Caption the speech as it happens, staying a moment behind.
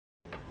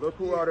Look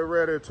who out there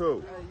ready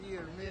too. Yeah,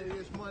 man,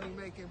 it's money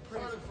making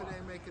Prince. If it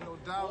ain't making no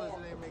dollars,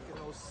 it ain't making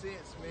no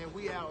sense, man.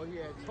 We out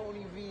here at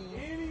Tony V.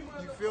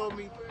 You feel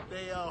me?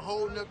 They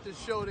holding up the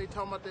show. They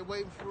talking about they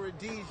waiting for a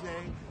DJ,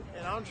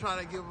 and I'm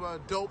trying to give a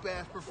dope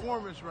ass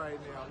performance right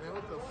now, man.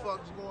 What the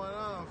fuck's going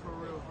on for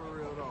real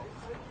though?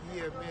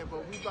 Yeah, man,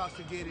 but we about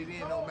to get it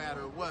in no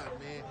matter what,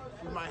 man.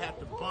 We might have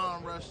to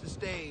bomb rush the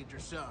stage or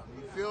something.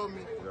 You feel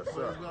me? Yes, but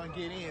sir. we're gonna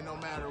get in no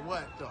matter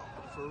what though.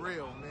 For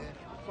real, man.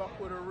 Fuck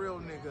with a real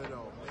nigga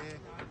though, man.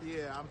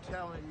 Yeah, I'm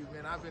telling you,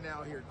 man, I've been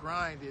out here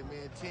grinding,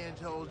 man. 10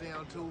 toes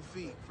down, 2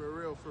 feet. For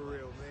real,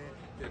 man.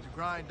 The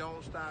grind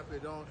don't stop,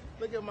 it don't.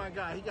 Look at my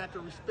guy, he got the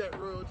Respect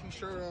Royalty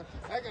shirt on.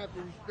 I got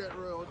the Respect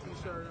Royalty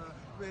shirt on.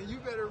 Man, you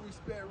better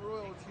respect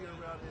royalty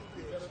around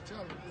this bitch. You better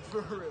tell me.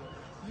 For real.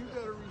 You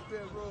better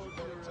respect royalty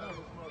around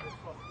this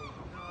motherfucker. You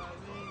know what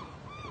I mean?